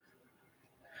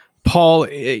Paul,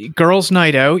 girls'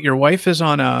 night out. Your wife is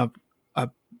on a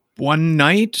one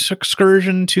night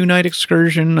excursion, 2-night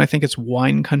excursion. I think it's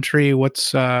wine country.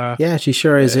 What's yeah, she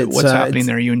sure is. What's happening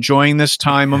there? Are you enjoying this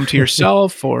time to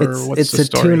yourself, or it's a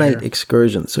 2-night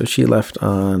excursion? So she left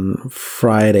on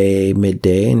Friday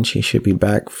midday, and she should be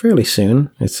back fairly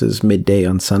soon. It says midday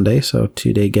on Sunday, so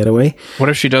 2-day getaway. What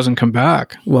if she doesn't come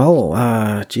back?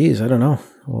 Well, geez, I don't know.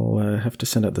 We'll have to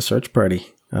send out the search party.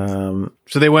 So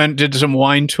they did some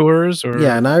wine tours, or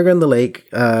yeah, Niagara-on-the-Lake.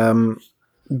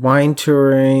 Wine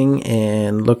touring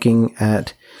and looking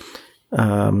at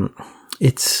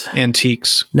it's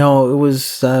antiques. No, it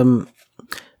was a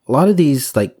lot of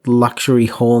these like luxury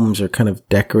homes are kind of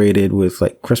decorated with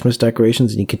like Christmas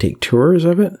decorations, and you could take tours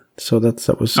of it. So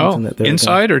that was something that they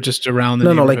inside or just around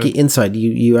the no, like inside.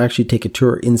 You actually take a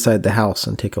tour inside the house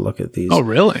and take a look at these. Oh,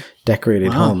 really?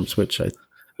 Decorated homes, which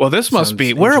Well, this must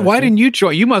be why didn't you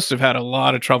join? You must have had a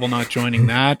lot of trouble not joining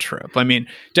that trip. I mean,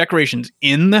 decorations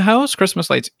in the house,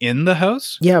 Christmas lights in the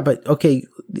house. Yeah, but okay,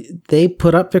 they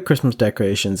put up their Christmas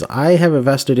decorations. I have a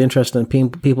vested interest in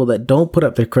people that don't put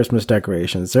up their Christmas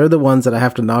decorations. They're the ones that I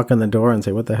have to knock on the door and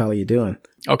say, "What the hell are you doing?"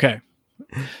 Okay,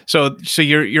 so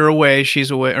you're away,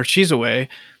 she's away, or she's away.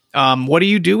 What do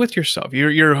you do with yourself?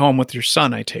 You're home with your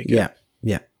son, I take it.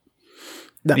 Yeah.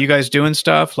 Are you guys doing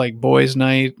stuff like boys'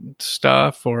 night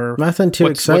stuff, or nothing too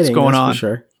exciting? What's going on?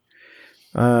 For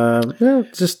sure.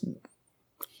 Just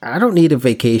I don't need a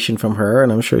vacation from her,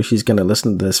 and I'm sure she's going to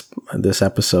listen to this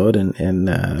episode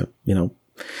and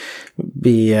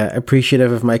be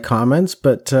appreciative of my comments.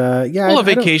 But well, a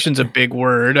vacation's a big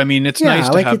word. I mean, it's nice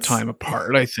to have time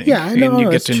apart. I think. Yeah, I know, and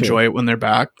you get to enjoy it when they're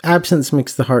back. Absence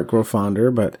makes the heart grow fonder,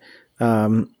 but.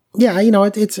 Yeah,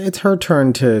 it's her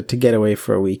turn to get away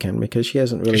for a weekend because she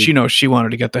hasn't really. She knows she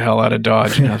wanted to get the hell out of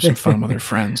Dodge and have some fun with her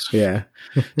friends. Yeah,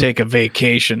 take a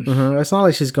vacation. Mm-hmm. It's not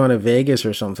like she's going to Vegas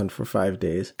or something for 5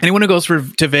 days. Anyone who goes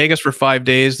to Vegas for 5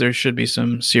 days, there should be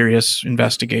some serious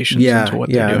investigations into what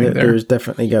they're doing there. There's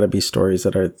definitely got to be stories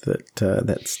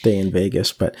that stay in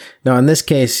Vegas, but no, in this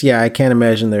case, yeah, I can't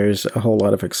imagine there's a whole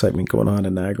lot of excitement going on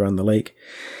in Niagara-on-the-Lake.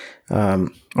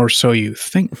 Or so you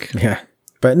think. Yeah.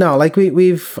 But no, like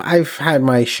I've had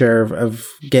my share of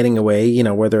getting away,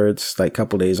 whether it's like a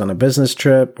couple of days on a business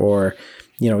trip or,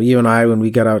 you and I, when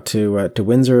we got out to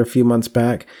Windsor a few months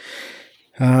back.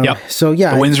 So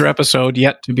yeah. The Windsor episode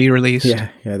yet to be released. Yeah.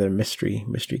 The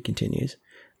mystery continues.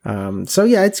 So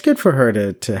yeah, it's good for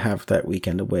her to have that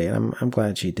weekend away. And I'm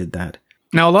glad she did that.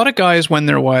 Now, a lot of guys, when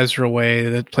their wives are away,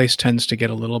 the place tends to get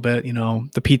a little bit,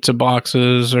 the pizza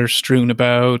boxes are strewn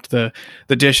about, the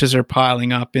dishes are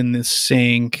piling up in the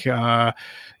sink.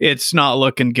 It's not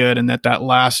looking good. And that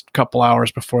last couple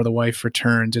hours before the wife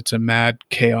returns, it's a mad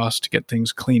chaos to get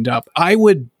things cleaned up. I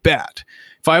would bet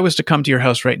if I was to come to your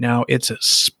house right now, it's as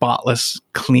spotless,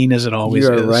 clean as it always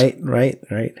is. Right.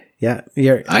 Yeah.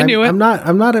 I knew it. I'm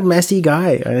not a messy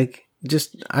guy.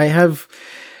 I have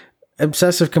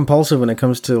obsessive compulsive when it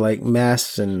comes to like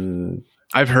mess and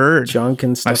I've heard junk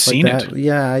and stuff. I've seen like that. It.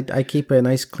 Yeah, I keep a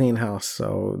nice clean house,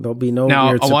 so there'll be no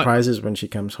weird surprises when she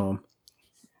comes home.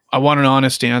 I want an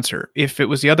honest answer. If it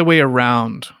was the other way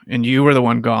around and you were the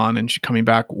one gone and she coming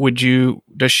back,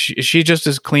 is she just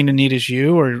as clean and neat as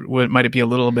you, or might it be a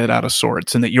little bit out of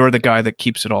sorts and that you're the guy that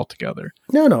keeps it all together?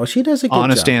 No, she does a good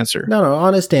honest job. answer. No,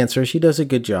 honest answer. She does a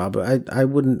good job. I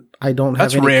don't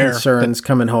have any concerns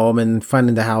coming home and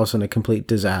finding the house in a complete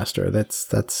disaster.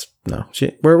 That's no.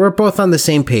 We're both on the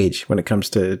same page when it comes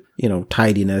to,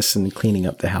 tidiness and cleaning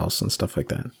up the house and stuff like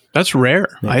that. That's rare,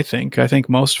 yeah. I think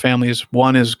most families,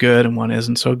 one is good and one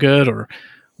isn't so good, or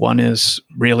one is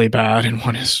really bad and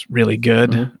one is really good.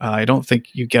 Mm-hmm. I don't think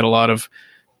you get a lot of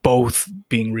both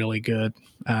being really good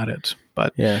at it.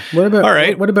 But yeah, what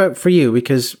about for you?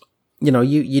 Because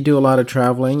you do a lot of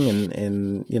traveling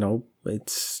and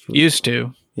it's used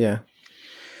to. Yeah.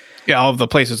 Yeah, all of the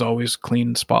place is always clean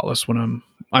and spotless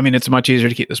it's much easier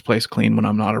to keep this place clean when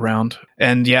I'm not around.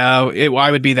 And yeah,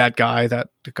 I would be that guy, the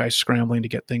guy scrambling to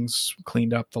get things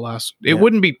cleaned up it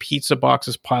wouldn't be pizza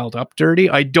boxes piled up dirty.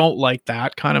 I don't like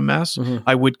that kind of mess. Mm-hmm.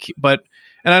 I would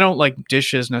and I don't like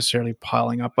dishes necessarily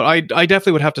piling up, but I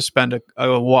definitely would have to spend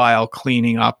a while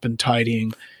cleaning up and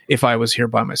tidying if I was here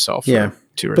by myself for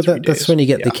 2 or 3 days. That's when you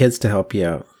get the kids to help you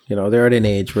out. They're at an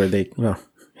age where they,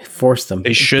 force them.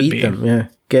 They should be. Them. Yeah.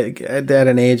 Get at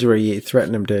an age where you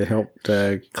threaten them to help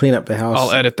clean up the house.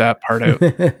 I'll edit that part out.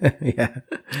 Yeah.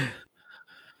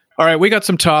 All right, we got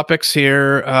some topics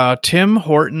here. Tim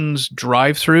Hortons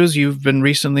drive-thrus. You've been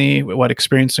recently,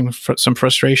 experiencing some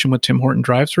frustration with Tim Horton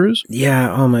drive-thrus?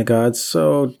 Yeah. Oh my God.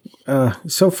 So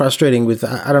frustrating with,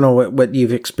 I don't know what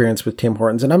you've experienced with Tim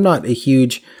Hortons. And I'm not a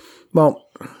huge,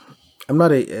 I'm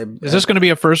not Is this going to be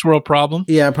a first world problem?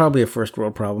 Yeah, probably a first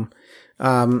world problem.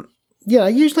 Yeah,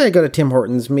 usually I go to Tim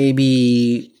Hortons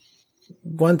maybe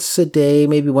once a day,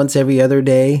 maybe once every other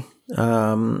day.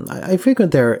 I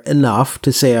frequent there enough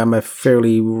to say I'm a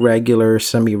fairly regular,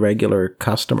 semi-regular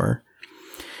customer.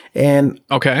 And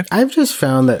okay, I've just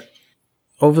found that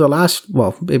over the last,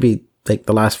 maybe like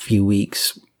the last few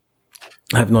weeks,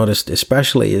 I've noticed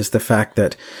especially is the fact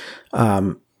that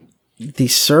the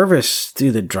service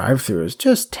through the drive-thru is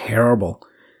just terrible.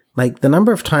 Like the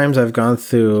number of times I've gone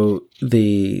through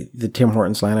the Tim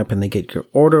Hortons lineup and they get your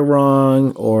order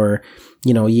wrong, or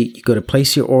you go to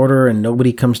place your order and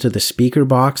nobody comes to the speaker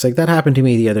box. Like that happened to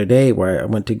me the other day where I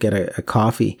went to get a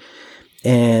coffee,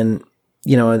 and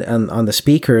on the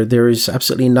speaker there was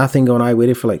absolutely nothing going on. I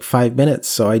waited for like 5 minutes,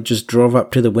 so I just drove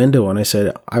up to the window and I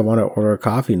said, I want to order a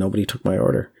coffee. Nobody took my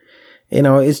order.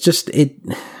 It's just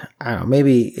I don't know,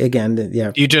 maybe again,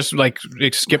 yeah. You just like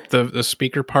skipped the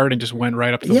speaker part and just went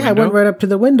right up to the window? Yeah, I went right up to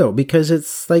the window because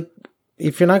it's like,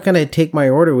 if you're not going to take my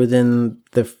order within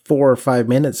the 4 or 5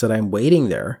 minutes that I'm waiting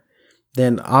there,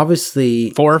 then obviously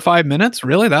 4 or 5 minutes,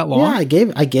 really that long? Yeah,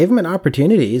 I gave him an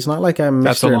opportunity. It's not like I'm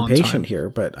Mr. Impatient here,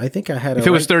 but I think I had. If it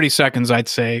was 30 seconds, I'd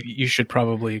say you should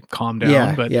probably calm down.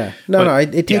 Yeah, no,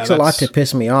 it takes a lot to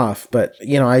piss me off. But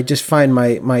I just find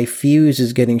my fuse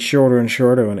is getting shorter and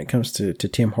shorter when it comes to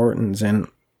Tim Hortons, and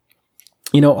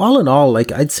all in all,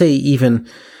 like I'd say even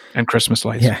and Christmas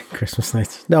lights. Yeah, Christmas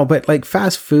lights. No, but like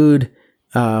fast food.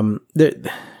 I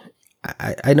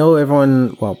know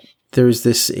everyone. Well, there's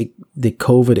the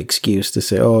COVID excuse to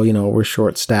say, oh, we're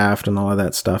short staffed and all of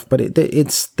that stuff, but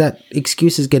it's that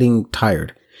excuse is getting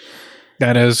tired.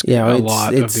 That is a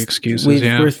lot of the excuses.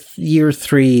 We're year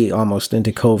 3 almost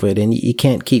into COVID, and you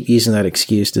can't keep using that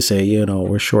excuse to say,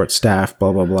 we're short staffed,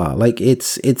 blah blah blah. Like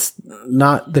it's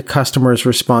not the customer's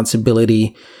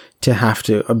responsibility to have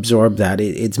to absorb that.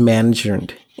 It's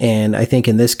management, and I think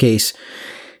in this case,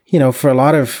 for a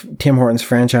lot of Tim Hortons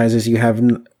franchises, you have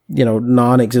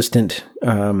non-existent,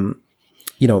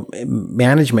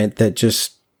 management that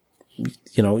just,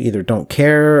 either don't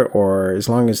care, or as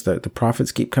long as the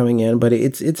profits keep coming in. But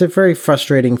it's a very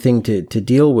frustrating thing to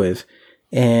deal with.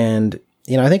 And,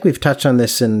 I think we've touched on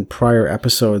this in prior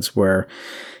episodes where,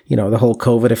 the whole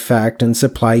COVID effect and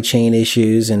supply chain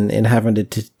issues and having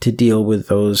to deal with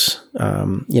those,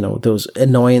 those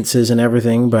annoyances and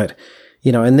everything. But,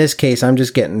 in this case, I'm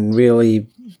just getting really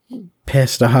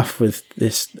pissed off with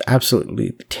this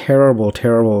absolutely terrible,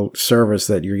 terrible service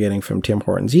that you're getting from Tim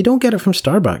Hortons. You don't get it from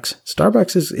Starbucks.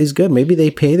 Starbucks is good. Maybe they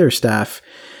pay their staff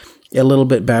a little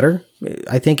bit better.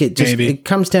 I think it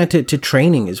comes down to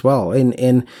training as well.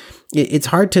 And it's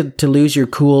hard to lose your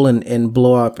cool and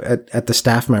blow up at the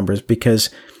staff members because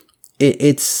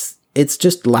it's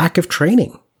just lack of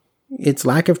training. It's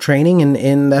lack of training,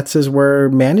 and that's where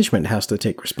management has to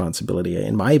take responsibility,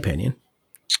 in my opinion.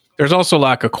 There's also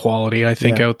lack of quality, I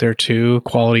think, out there too.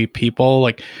 Quality people.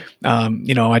 Like,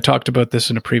 I talked about this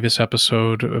in a previous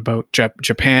episode about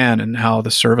Japan and how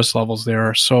the service levels there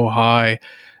are so high.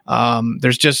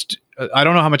 There's just, I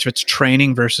don't know how much of it's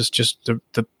training versus just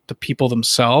the people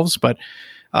themselves, but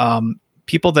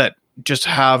people that just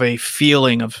have a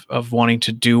feeling of wanting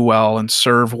to do well and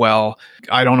serve well.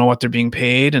 I don't know what they're being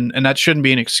paid, and that shouldn't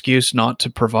be an excuse not to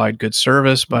provide good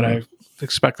service, but I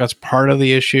expect that's part of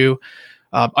the issue.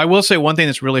 I will say one thing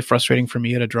that's really frustrating for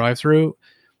me at a drive-thru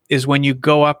is when you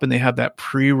go up and they have that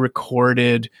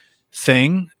pre-recorded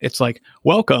thing. It's like,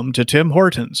 welcome to Tim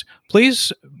Hortons.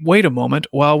 Please wait a moment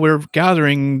while we're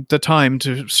gathering the time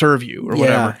to serve you or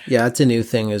whatever. Yeah, it's a new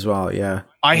thing as well, yeah.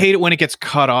 I hate it when it gets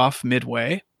cut off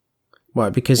midway.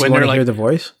 What, because you want to hear the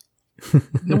voice?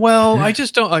 Well, I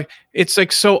just don't like. It's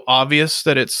like so obvious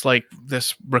that it's like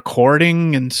this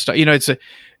recording and stuff.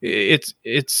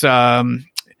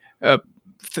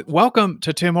 Welcome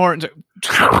to Tim Hortons.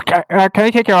 Can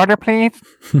I take your order, please?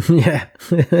 Yeah.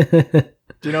 Do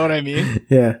you know what I mean?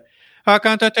 Yeah.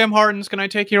 Welcome to Tim Hortons. Can I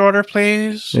take your order,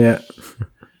 please? Yeah.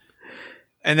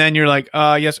 And then you're like,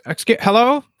 yes.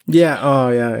 Hello? Yeah. Oh,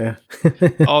 yeah.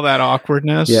 All that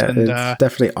awkwardness. Yeah, and, it's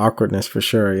definitely awkwardness for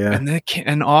sure. Yeah.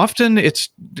 And often it's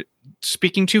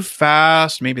speaking too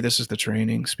fast. Maybe this is the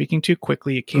training. Speaking too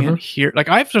quickly. You can't hear. Like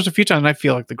there's a few times I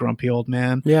feel like the grumpy old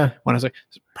man. Yeah. When I was like,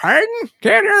 pardon?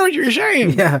 Can't hear what you're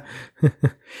saying. Yeah.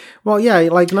 Well, yeah.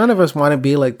 Like none of us want to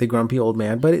be like the grumpy old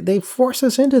man, but they force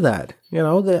us into that.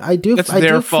 It's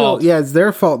their fault. Yeah, it's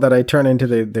their fault that I turn into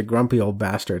the grumpy old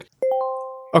bastard.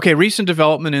 Okay. Recent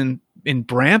development in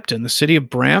Brampton, the city of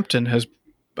Brampton has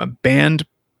banned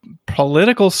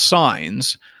political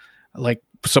signs like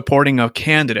supporting a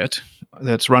candidate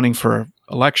that's running for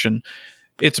election.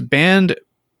 It's banned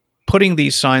putting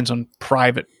these signs on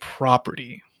private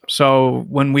property. So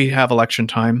when we have election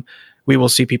time, we will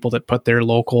see people that put their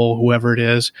local, whoever it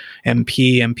is,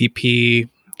 MP, MPP,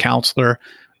 councillor.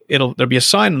 There'll be a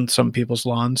sign on some people's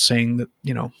lawns saying that,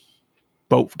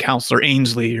 vote Councillor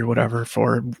Ainsley or whatever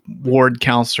for Ward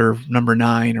Councillor number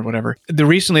 9 or whatever.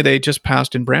 Recently, they just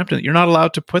passed in Brampton that you're not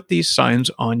allowed to put these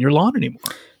signs on your lawn anymore.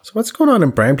 So what's going on in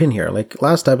Brampton here? Like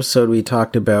last episode, we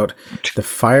talked about the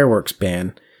fireworks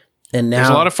ban. And now, there's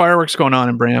a lot of fireworks going on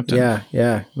in Brampton.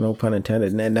 Yeah, no pun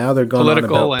intended. And now they're going on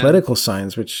about political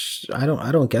signs, which I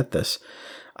don't get this.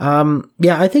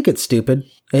 I think it's stupid.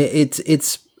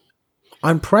 It's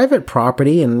on private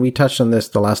property, and we touched on this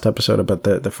the last episode about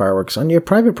the fireworks. On your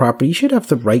private property, you should have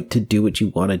the right to do what you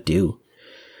want to do.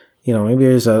 Maybe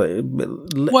there's to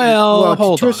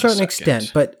a certain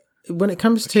extent, but when it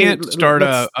comes to, you can't start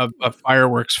a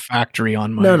fireworks factory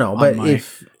on my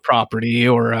property,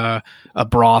 or a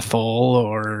brothel,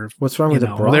 or what's wrong with a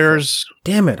brothel?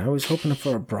 Damn it! I was hoping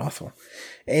for a brothel.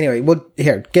 Anyway,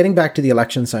 here, getting back to the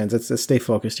election signs. Let's stay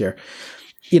focused here.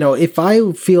 If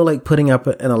I feel like putting up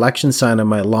an election sign on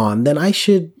my lawn, then I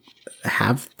should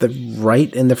have the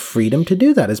right and the freedom to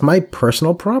do that. It's my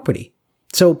personal property.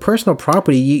 So personal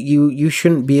property, you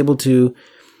shouldn't be able to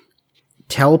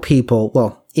tell people,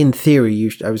 well, in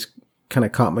theory, I was kind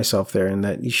of caught myself there in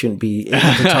that you shouldn't be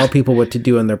able to tell people what to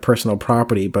do on their personal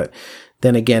property. But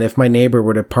then again, if my neighbor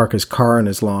were to park his car on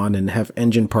his lawn and have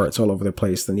engine parts all over the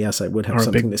place, then yes, I would have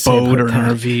something to say about that. Or a big boat or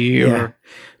an RV.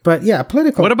 But yeah,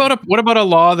 political. What about a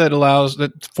law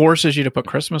that forces you to put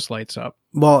Christmas lights up?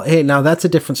 Well, hey, now that's a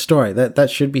different story. That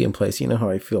should be in place. You know how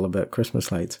I feel about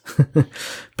Christmas lights.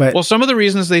 But some of the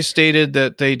reasons they stated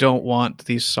that they don't want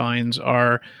these signs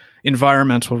are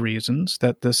environmental reasons,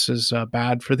 that this is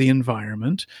bad for the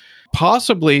environment,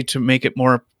 possibly to make it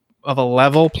more of a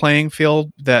level playing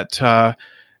field. That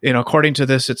according to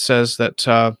this, it says that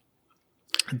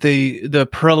the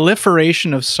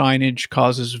proliferation of signage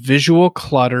causes visual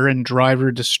clutter and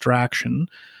driver distraction.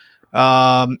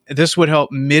 This would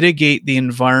help mitigate the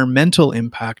environmental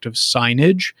impact of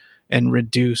signage and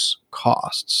reduce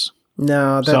costs.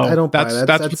 No, I don't buy that.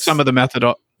 That's some of the method.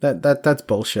 That's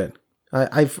bullshit.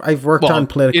 I've worked on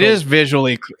political. It is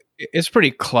visually. It's pretty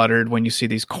cluttered when you see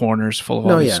these corners full of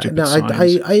all these stupid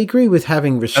signs. I agree with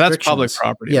having restrictions. That's public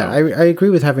property. Yeah, I agree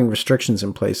with having restrictions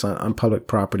in place on public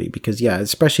property because,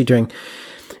 especially during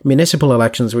municipal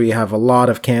elections where you have a lot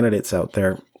of candidates out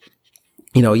there.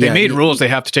 They made rules. They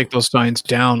have to take those signs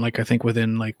down. Like I think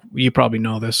within you probably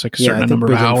know this, like a certain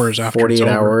number of hours after 48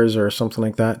 hours or something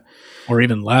like that, or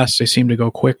even less. They seem to go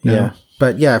quick now. Yeah.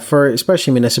 But for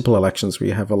especially municipal elections where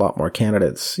you have a lot more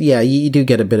candidates, you do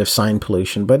get a bit of sign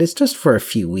pollution, but it's just for a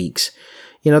few weeks.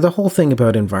 The whole thing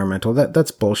about environmental,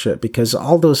 that's bullshit because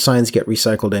all those signs get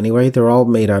recycled anyway. They're all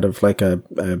made out of like a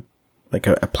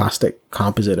plastic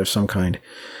composite of some kind.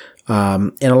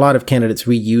 And a lot of candidates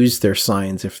reuse their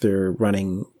signs if they're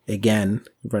running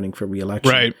for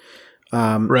re-election. Right.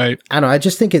 Right. I don't know. I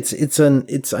just think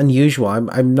it's unusual.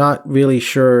 I'm not really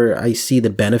sure I see the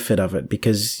benefit of it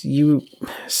because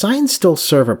signs still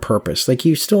serve a purpose. Like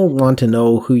you still want to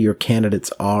know who your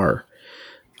candidates are.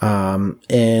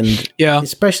 And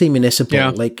especially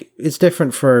municipal, like it's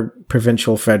different for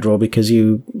provincial, federal, because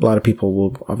a lot of people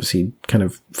will obviously kind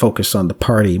of focus on the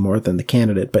party more than the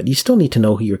candidate, but you still need to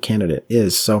know who your candidate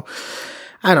is. So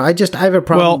I don't know. I have a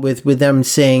problem with them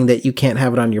saying that you can't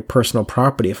have it on your personal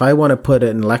property. If I want to put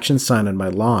an election sign on my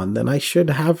lawn, then I should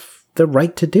have the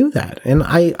right to do that. And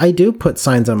I do put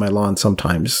signs on my lawn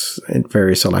sometimes in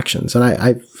various elections, and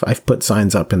I've put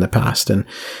signs up in the past, and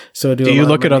so do you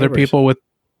look at other people with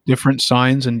different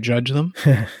signs and judge them?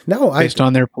 No, based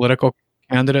on their political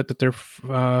candidate that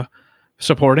they're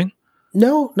supporting.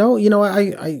 No,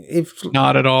 if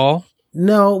not at all.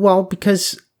 No, well,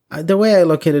 because the way I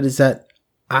look at it is that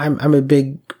I'm a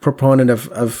big proponent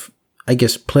of I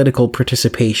guess political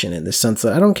participation in the sense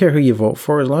that I don't care who you vote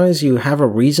for as long as you have a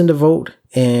reason to vote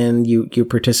and you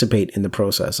participate in the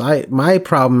process. I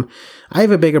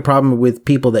have a bigger problem with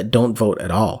people that don't vote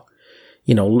at all.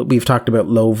 We've talked about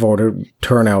low voter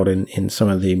turnout in some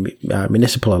of the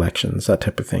municipal elections, that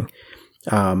type of thing.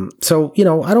 So,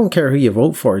 I don't care who you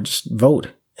vote for, just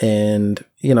vote. And,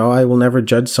 I will never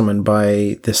judge someone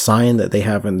by the sign that they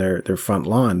have in their front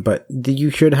lawn, but you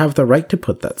should have the right to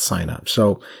put that sign up.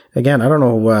 So again, I don't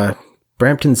know,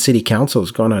 Brampton City Council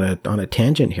is going on a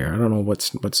tangent here. I don't know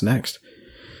what's next.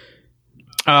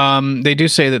 They do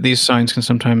say that these signs can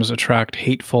sometimes attract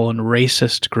hateful and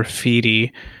racist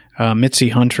graffiti. Mitzi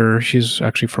Hunter, she's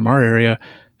actually from our area,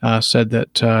 said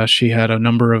that she had a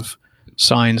number of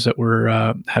signs that were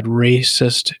had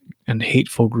racist and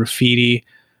hateful graffiti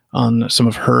on some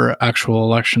of her actual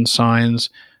election signs.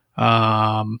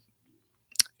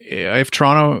 If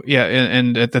Toronto,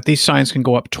 and that these signs can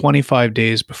go up 25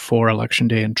 days before election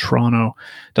day in Toronto.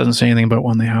 Doesn't say anything about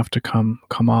when they have to come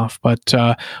off. But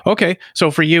okay, so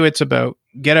for you, it's about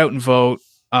get out and vote.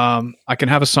 I can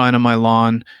have a sign on my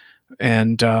lawn,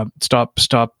 and stop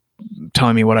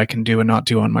telling me what I can do and not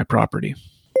do on my property.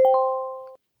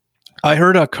 I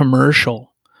heard a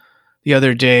commercial the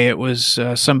other day. It was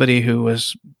somebody who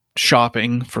was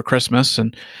shopping for Christmas,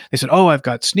 and they said, "Oh, I've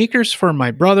got sneakers for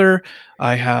my brother.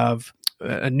 I have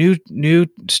a new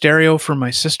stereo for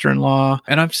my sister-in-law."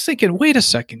 And I'm just thinking, wait a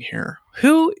second here.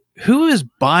 Who is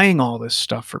buying all this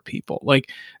stuff for people?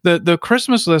 Like the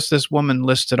Christmas list this woman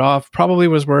listed off probably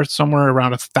was worth somewhere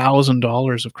around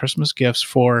 $1,000 of Christmas gifts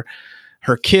for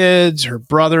her kids, her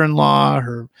brother-in-law,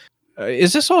 her.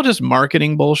 Is this all just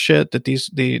marketing bullshit that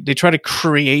they try to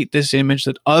create this image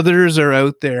that others are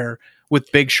out there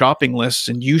with big shopping lists,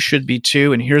 and you should be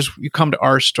too. And you come to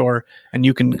our store and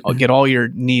you can get all your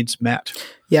needs met.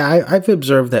 Yeah, I've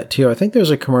observed that too. I think there's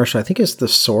a commercial. I think it's The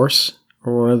Source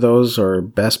or one of those, or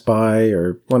Best Buy,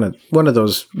 or one of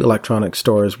those electronic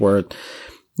stores where,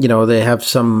 you know, they have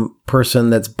some person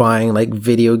that's buying like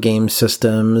video game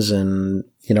systems, and,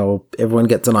 you know, everyone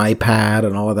gets an iPad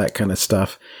and all of that kind of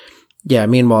stuff. Yeah.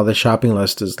 Meanwhile, the shopping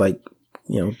list is like,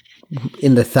 you know,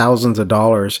 in the thousands of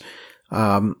dollars.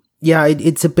 Yeah,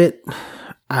 it's a bit,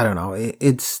 I don't know.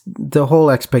 It's the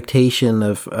whole expectation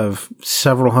of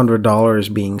several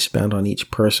 $100s being spent on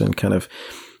each person kind of,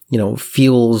 you know,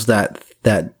 fuels that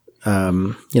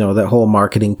you know, that whole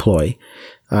marketing ploy.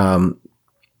 Yes.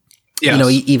 You know,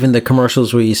 even the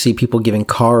commercials where you see people giving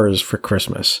cars for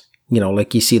Christmas, you know,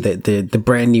 like you see the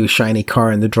brand new shiny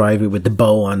car in the driveway with the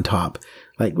bow on top.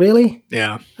 Like, really?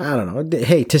 Yeah. I don't know.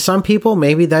 Hey, to some people,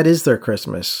 maybe that is their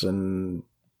Christmas,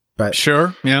 but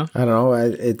sure, yeah. I don't know.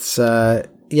 It's it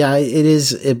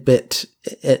is a bit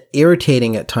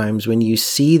irritating at times when you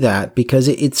see that, because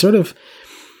it sort of,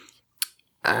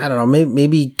 I don't know,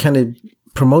 maybe kind of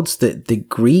promotes the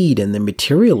greed and the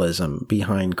materialism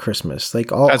behind Christmas.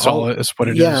 Like all is what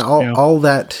it is. Yeah, all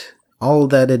that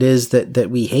it is that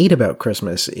we hate about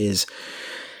Christmas is,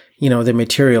 you know, the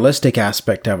materialistic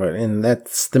aspect of it, and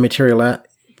that's the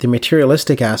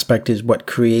materialistic aspect is what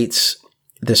creates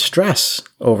the stress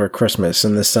over Christmas,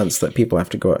 in the sense that people have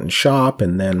to go out and shop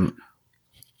and then,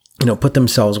 you know, put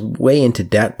themselves way into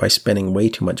debt by spending way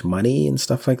too much money and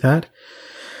stuff like that.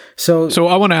 So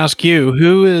I want to ask you,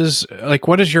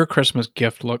 what does your Christmas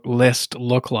gift list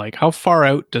look like? How far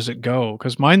out does it go?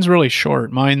 Because mine's really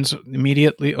short. Mine's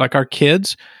immediately, like our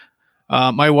kids.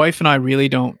 My wife and I really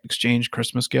don't exchange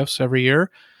Christmas gifts every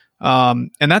year. And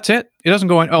that's it. It doesn't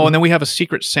go in. Oh, and then we have a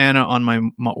secret Santa on my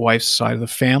wife's side of the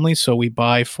family. So we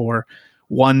buy for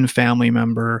one family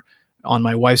member on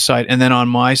my wife's side. And then on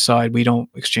my side, we don't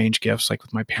exchange gifts like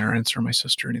with my parents or my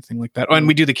sister or anything like that. Oh, and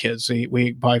we do the kids.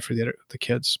 We buy for the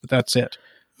kids, but that's it.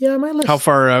 Yeah, my list. How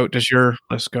far out does your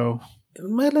list go?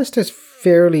 My list is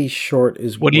fairly short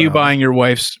as well. What are you buying your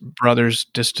wife's brother's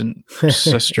distant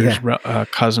sister's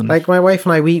cousin? Like my wife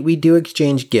and I, we do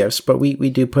exchange gifts, but we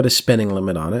do put a spending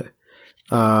limit on it.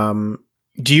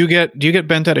 Do you get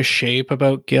bent out of shape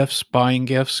about buying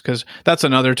gifts? Because that's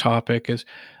another topic.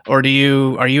 Are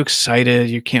you excited?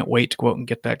 You can't wait to go out and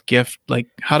get that gift. Like,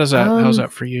 how's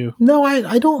that for you? No,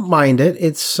 I don't mind it.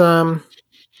 It's,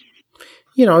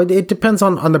 you know, it depends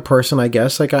on the person, I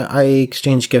guess. Like I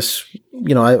exchange gifts,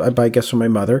 you know, I buy gifts for my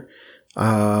mother,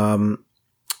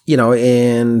 you know,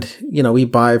 and, you know, we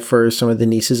buy for some of the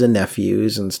nieces and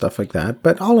nephews and stuff like that.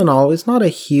 But all in all, it's not a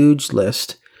huge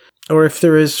list. Or if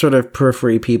there is sort of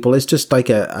periphery people, it's just like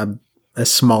a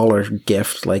smaller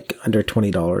gift, like under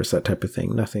 $20, that type of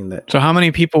thing. Nothing that. So how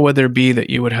many people would there be that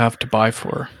you would have to buy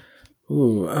for?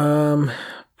 Ooh,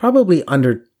 probably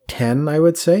under 10, I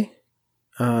would say.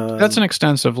 That's an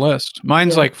extensive list.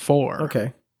 Mine's like 4.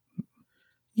 Okay.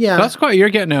 Yeah. That's quite, you're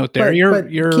getting out there. But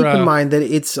keep in mind that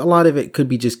it's, a lot of it could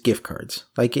be just gift cards.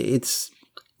 Like it's,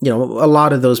 you know, a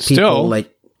lot of those people, still,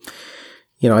 like,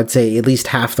 you know, I'd say at least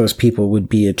half those people would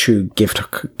be a true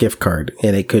gift card,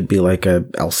 and it could be like a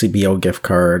LCBO gift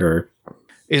card. Or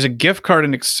is a gift card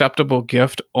an acceptable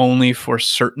gift only for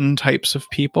certain types of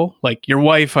people? Like your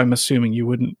wife, I'm assuming you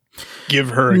wouldn't give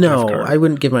her a gift card. No, I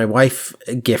wouldn't give my wife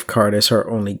a gift card as her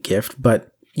only gift,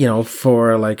 but you know,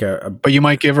 for like but you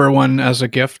might give her one as a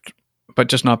gift, but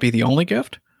just not be the only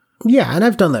gift. Yeah, and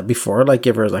I've done that before. Like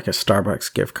give her like a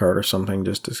Starbucks gift card or something,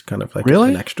 just as kind of like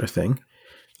an extra thing.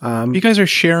 You guys are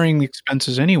sharing the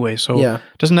expenses anyway, so yeah.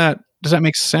 Does that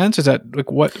make sense? Is that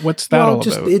like what's that all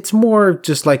about? It's more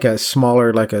just like a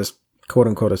smaller, like a quote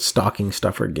unquote a stocking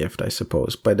stuffer gift, I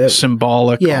suppose. But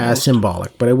symbolic. Yeah, almost.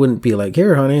 Symbolic. But I wouldn't be like,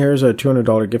 here, honey, here's a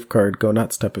 $200 gift card, go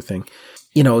nuts type of thing.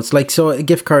 It's like, so a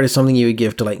gift card is something you would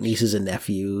give to like nieces and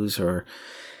nephews or...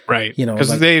 Right. Because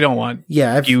like, they don't want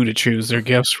you to choose their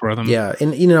gifts for them. Yeah.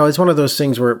 And, it's one of those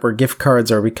things where gift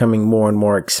cards are becoming more and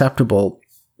more acceptable.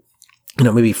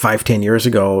 Maybe 5-10 years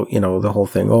ago, the whole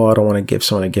thing, I don't want to give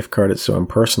someone a gift card. It's so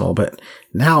impersonal. But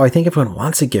now I think everyone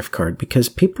wants a gift card because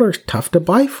people are tough to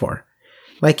buy for.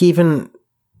 Like even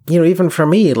for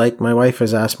me, like my wife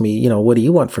has asked me, what do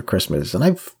you want for Christmas? And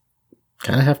I've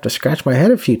kind of have to scratch my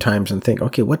head a few times and think,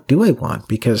 okay, what do I want?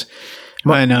 Because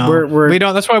I know we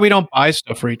don't. That's why we don't buy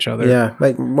stuff for each other. Yeah,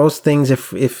 like most things,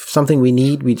 if something we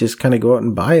need, we just kind of go out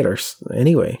and buy it, or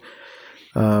anyway.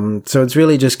 So it's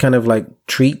really just kind of like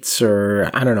treats,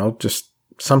 or I don't know, just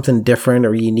something different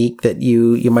or unique that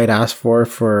you might ask for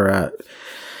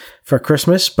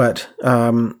Christmas. But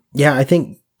I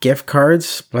think gift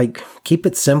cards, like, keep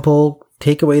it simple,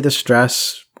 take away the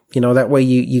stress. That way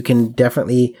you can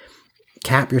definitely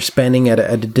cap your spending at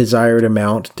a desired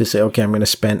amount to say, okay, I'm going to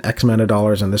spend X amount of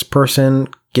dollars on this person.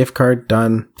 Gift card,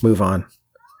 done, move on.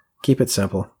 Keep it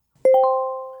simple.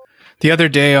 The other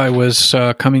day I was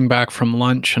coming back from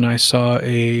lunch and I saw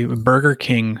a Burger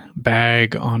King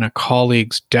bag on a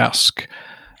colleague's desk.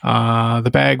 The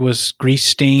bag was grease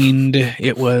stained.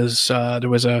 It was, there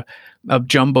was a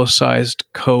jumbo-sized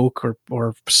Coke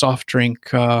or soft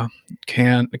drink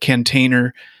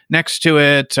container next to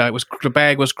it. The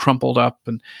bag was crumpled up,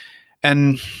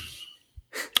 and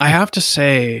I have to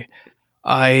say,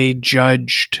 I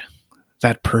judged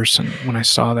that person when I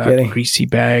saw that greasy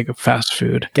bag of fast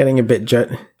food. Getting a bit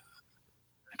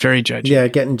very judgy. Yeah,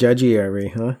 getting judgy, are we?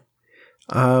 Huh?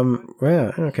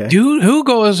 Yeah, okay. Who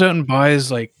goes out and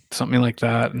buys like something like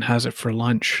that and has it for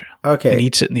lunch? Okay, and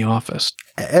eats it in the office.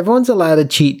 Everyone's allowed a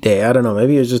cheat day. I don't know.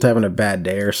 Maybe he was just having a bad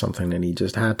day or something, and he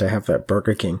just had to have that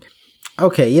Burger King.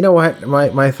 Okay, you know what?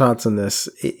 My thoughts on this.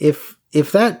 If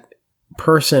that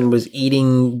person was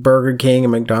eating Burger King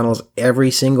and McDonald's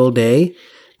every single day,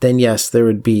 then yes, there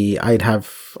would be.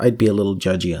 I'd be a little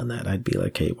judgy on that. I'd be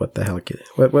like, hey, what the hell?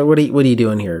 What are you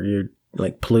doing here? You're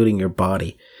like polluting your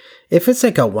body. If it's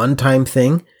like a one-time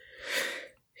thing,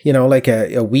 like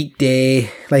a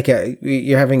weekday, like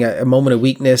you're having a moment of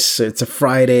weakness. It's a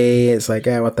Friday. It's like,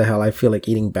 what the hell? I feel like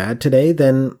eating bad today.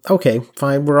 Then okay,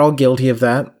 fine. We're all guilty of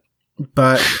that.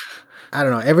 But I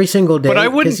don't know, every single day. But I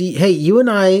wouldn't. Hey, you and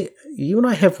I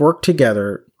have worked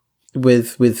together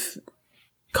with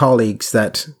colleagues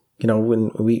that, when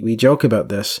we joke about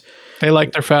this. They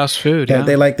like their fast food. Yeah,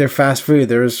 they like their fast food.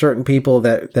 There are certain people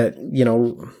that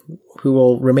who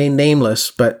will remain nameless,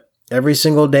 but every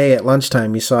single day at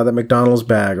lunchtime, you saw the McDonald's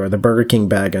bag or the Burger King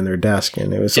bag on their desk,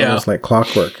 and it was almost like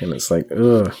clockwork. And it's like,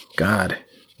 oh God,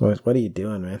 what are you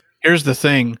doing, man? Here's the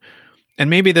thing,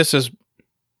 and maybe this is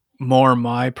more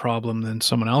my problem than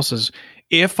someone else's.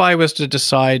 If I was to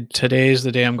decide today's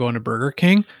the day I'm going to Burger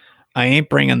King, I ain't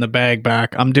bringing the bag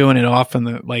back. I'm doing it off I'm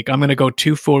going to go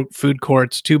 2 food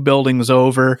courts, 2 buildings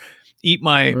over,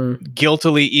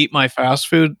 guiltily eat my fast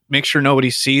food, make sure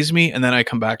nobody sees me, and then I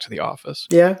come back to the office.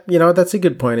 Yeah, that's a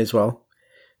good point as well.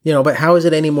 But how is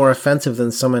it any more offensive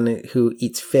than someone who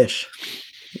eats fish?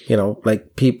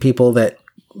 Like people that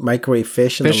microwave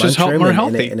fish in the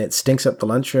lunchroom and it stinks up the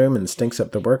lunchroom and stinks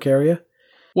up the work area.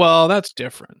 Well, that's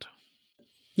different.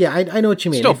 Yeah, I know what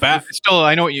you mean. Still bad.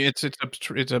 I know what you.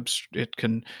 It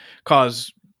can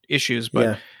cause issues,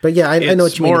 but I know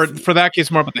what you mean. For that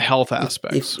case, more about the health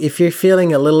aspects. If you're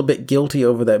feeling a little bit guilty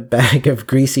over that bag of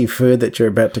greasy food that you're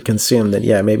about to consume,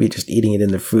 then maybe just eating it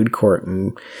in the food court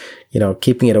and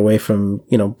keeping it away from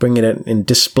bringing it and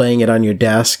displaying it on your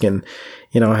desk and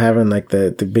having like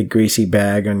the big greasy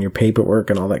bag on your paperwork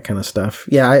and all that kind of stuff.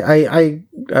 Yeah,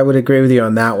 I would agree with you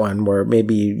on that one, where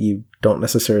maybe you don't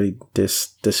necessarily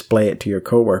display it to your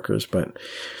coworkers, but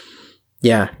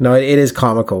yeah, no, it is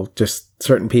comical. Just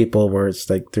certain people where it's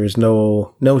like there's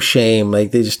no shame, like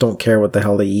they just don't care what the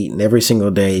hell they eat, and every single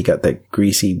day you got that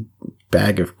greasy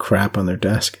bag of crap on their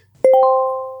desk.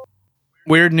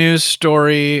 Weird news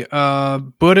story.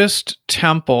 Buddhist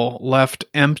temple left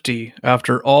empty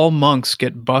after all monks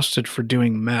get busted for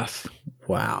doing meth.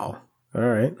 Wow. All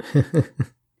right.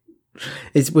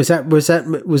 Was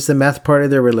the meth part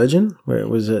of their religion? Or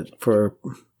was it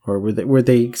were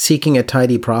they seeking a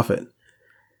tidy profit?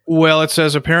 Well, it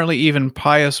says apparently even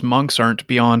pious monks aren't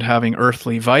beyond having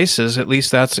earthly vices. At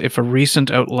least that's if a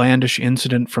recent outlandish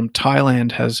incident from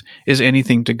Thailand is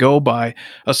anything to go by.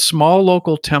 A small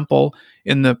local temple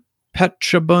in the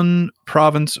Phetchabun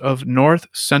province of north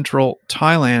central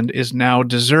Thailand is now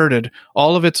deserted.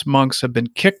 All of its monks have been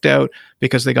kicked out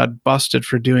because they got busted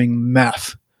for doing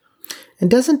meth.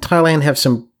 And doesn't Thailand have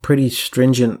some pretty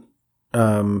stringent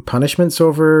punishments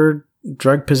over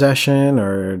drug possession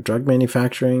or drug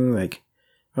manufacturing? Like,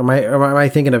 or am I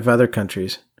thinking of other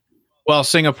countries? Well,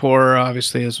 Singapore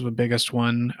obviously is the biggest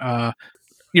one.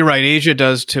 You're right. Asia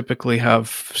does typically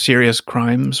have serious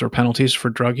crimes or penalties for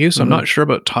drug use. I'm not sure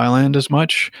about Thailand as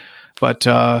much, but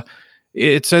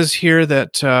it says here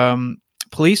that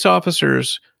police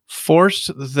officers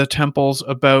forced the temple's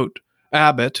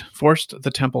abbot,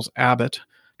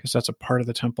 because that's a part of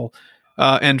the temple,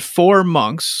 and 4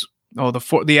 monks. Oh,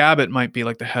 the abbot might be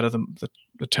like the head of the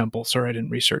temple. Sorry, I didn't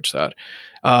research that.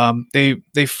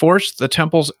 They forced the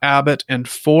temple's abbot and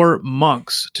 4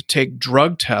 monks to take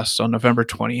drug tests on November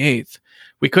 28th.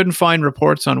 We couldn't find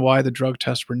reports on why the drug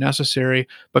tests were necessary,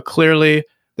 but clearly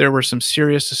there were some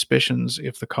serious suspicions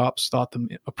if the cops thought them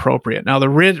appropriate. Now, the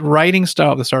writing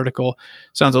style of this article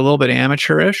sounds a little bit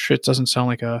amateurish. It doesn't sound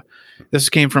like this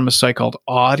came from a site called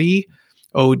Oddee,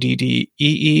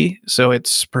 Oddee. So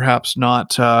it's perhaps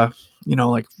not,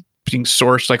 like being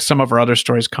sourced, like some of our other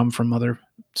stories come from other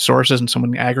sources and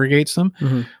someone aggregates them.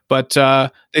 But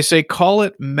they say, call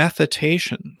it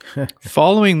methitation.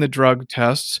 Following the drug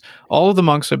tests, all of the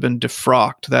monks have been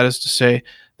defrocked. That is to say,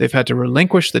 they've had to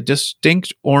relinquish the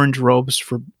distinct orange robes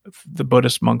for the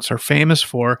Buddhist monks are famous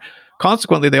for.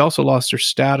 Consequently, they also lost their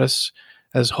status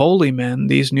as holy men.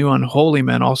 These new unholy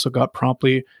men also got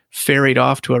promptly ferried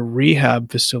off to a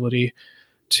rehab facility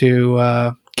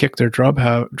to kick their drug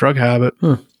habit.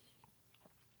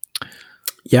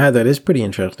 Yeah, that is pretty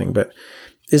interesting. But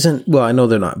I know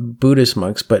they're not Buddhist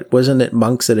monks, but wasn't it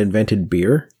monks that invented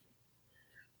beer?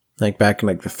 Like back in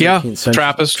like the 13th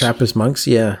century. Trappist monks.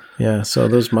 Yeah. So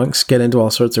those monks get into all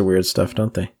sorts of weird stuff,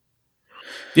 don't they?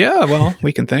 Yeah, well,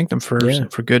 we can thank them for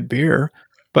good beer.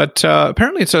 But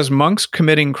apparently it says monks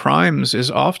committing crimes is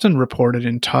often reported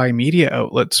in Thai media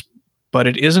outlets, but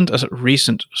it isn't a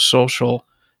recent social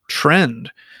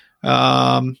trend.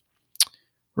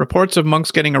 Reports of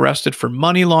monks getting arrested for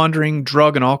money laundering,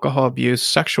 drug and alcohol abuse,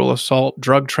 sexual assault,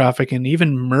 drug trafficking, and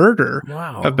even murder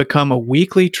have become a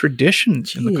weekly tradition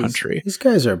in the country. These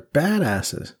guys are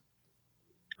badasses.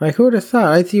 Like, who would have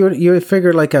thought? You would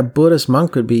figure like a Buddhist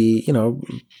monk would be,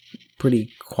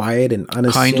 pretty quiet and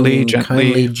unassuming,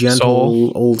 kindly,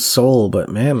 gentle old soul. But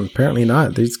man, apparently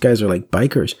not. These guys are like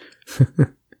bikers.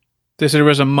 They said there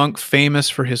was a monk famous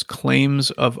for his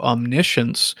claims of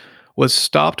omniscience, was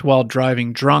stopped while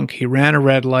driving drunk. He ran a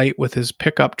red light with his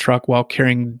pickup truck while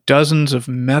carrying dozens of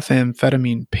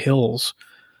methamphetamine pills.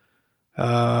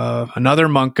 Another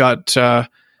monk got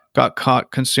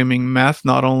caught consuming meth.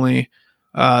 Not only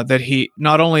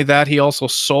that, he also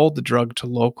sold the drug to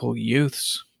local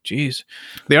youths. Jeez.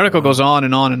 The article goes on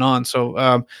and on and on.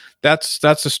 So that's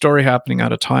the story happening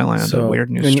out of Thailand. So a weird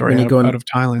news story out of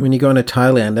Thailand. When you go into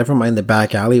Thailand, never mind the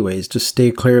back alleyways. Just stay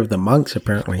clear of the monks,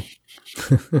 apparently.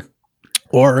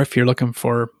 Or if you're looking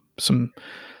for some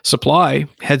supply,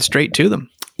 head straight to them.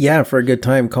 Yeah, for a good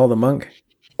time, call the monk.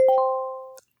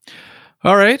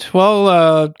 All right.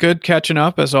 Well, good catching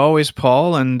up as always,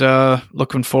 Paul, and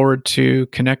looking forward to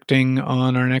connecting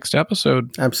on our next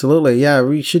episode. Absolutely. Yeah,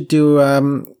 we should do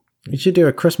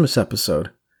a Christmas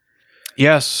episode.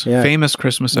 Yes, famous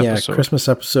Christmas episode. Yeah, Christmas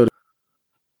episode.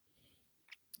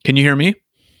 Can you hear me?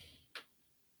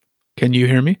 Can you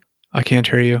hear me? I can't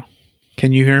hear you.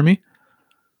 Can you hear me?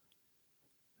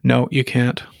 No, you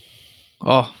can't.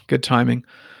 Oh, good timing.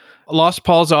 Lost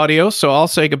Paul's audio, so I'll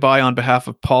say goodbye on behalf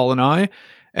of Paul and I,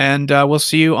 and we'll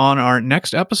see you on our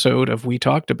next episode of We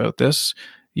Talked About This.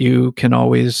 You can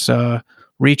always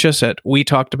reach us at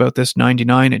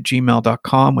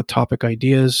wetalkedaboutthisninety9@gmail.com with topic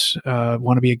ideas.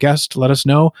 Want to be a guest? Let us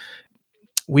know.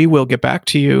 We will get back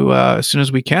to you as soon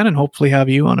as we can and hopefully have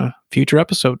you on a future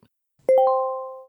episode.